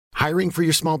Hiring for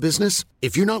your small business?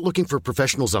 If you're not looking for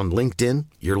professionals on LinkedIn,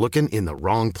 you're looking in the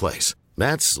wrong place.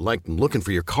 That's like looking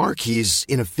for your car keys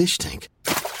in a fish tank.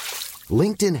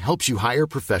 LinkedIn helps you hire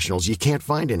professionals you can't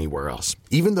find anywhere else,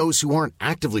 even those who aren't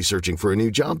actively searching for a new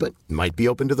job but might be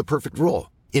open to the perfect role.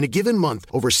 In a given month,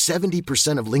 over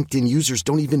 70% of LinkedIn users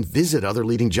don't even visit other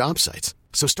leading job sites.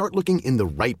 So start looking in the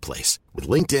right place. With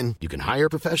LinkedIn, you can hire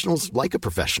professionals like a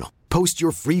professional. Post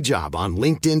your free job on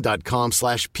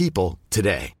linkedin.com/people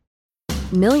today.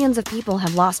 Millions of people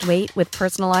have lost weight with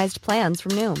personalized plans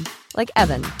from Noom. Like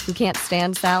Evan, who can't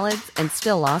stand salads and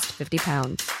still lost 50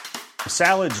 pounds.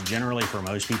 Salads generally for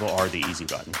most people are the easy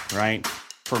button, right?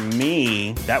 For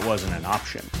me, that wasn't an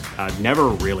option. I never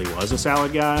really was a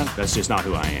salad guy. That's just not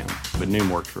who I am. But Noom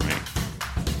worked for me.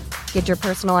 Get your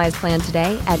personalized plan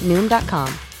today at Noom.com.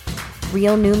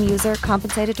 Real Noom user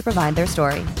compensated to provide their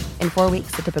story. In 4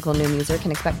 weeks, the typical Noom user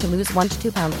can expect to lose 1 to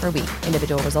 2 pounds per week.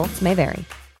 Individual results may vary.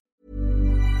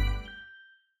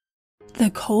 The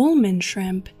Coleman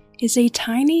shrimp is a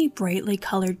tiny, brightly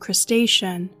colored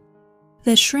crustacean.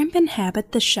 The shrimp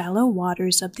inhabit the shallow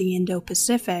waters of the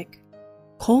Indo-Pacific.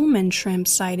 Coleman shrimp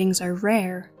sightings are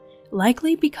rare,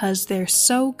 likely because they're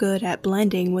so good at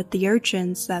blending with the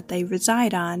urchins that they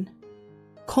reside on.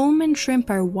 Coleman shrimp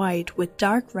are white with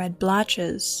dark red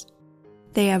blotches.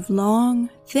 They have long,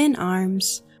 thin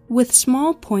arms with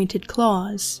small pointed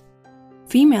claws.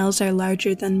 Females are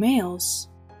larger than males.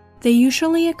 They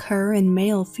usually occur in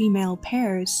male-female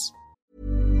pairs.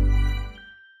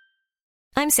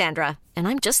 I'm Sandra, and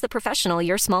I'm just the professional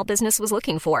your small business was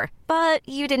looking for. But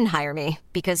you didn't hire me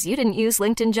because you didn't use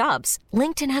LinkedIn Jobs.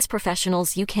 LinkedIn has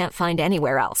professionals you can't find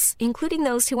anywhere else, including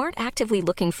those who aren't actively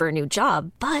looking for a new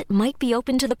job, but might be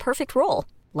open to the perfect role,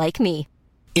 like me.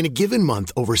 In a given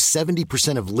month, over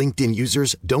 70% of LinkedIn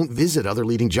users don't visit other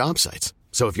leading job sites.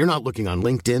 So if you're not looking on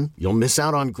LinkedIn, you'll miss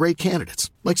out on great candidates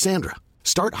like Sandra.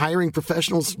 Start hiring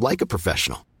professionals like a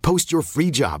professional. Post your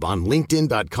free job on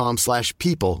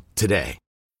linkedin.com/people today.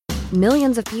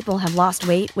 Millions of people have lost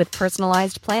weight with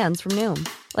personalized plans from Noom.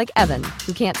 Like Evan,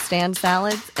 who can't stand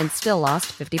salads and still lost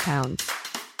 50 pounds.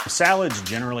 Salads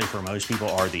generally for most people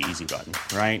are the easy button,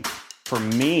 right? For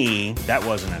me, that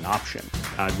wasn't an option.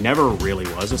 I never really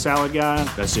was a salad guy.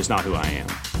 That's just not who I am.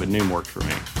 But Noom worked for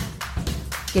me.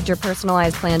 Get your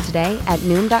personalized plan today at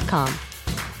Noom.com.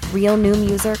 Real Noom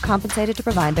user compensated to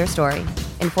provide their story.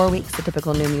 In 4 weeks, the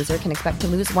typical Noom user can expect to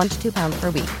lose 1 to 2 pounds per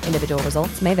week. Individual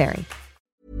results may vary.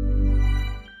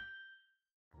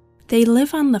 They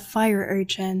live on the fire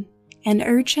urchin, an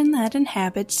urchin that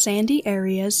inhabits sandy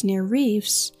areas near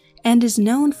reefs and is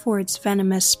known for its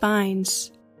venomous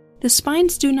spines. The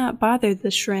spines do not bother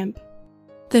the shrimp.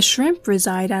 The shrimp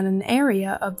reside on an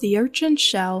area of the urchin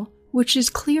shell which is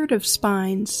cleared of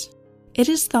spines. It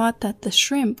is thought that the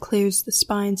shrimp clears the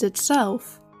spines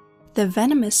itself. The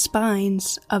venomous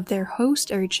spines of their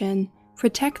host urchin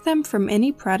protect them from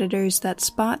any predators that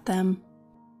spot them.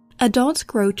 Adults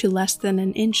grow to less than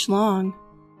an inch long.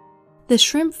 The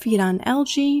shrimp feed on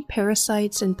algae,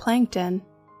 parasites, and plankton.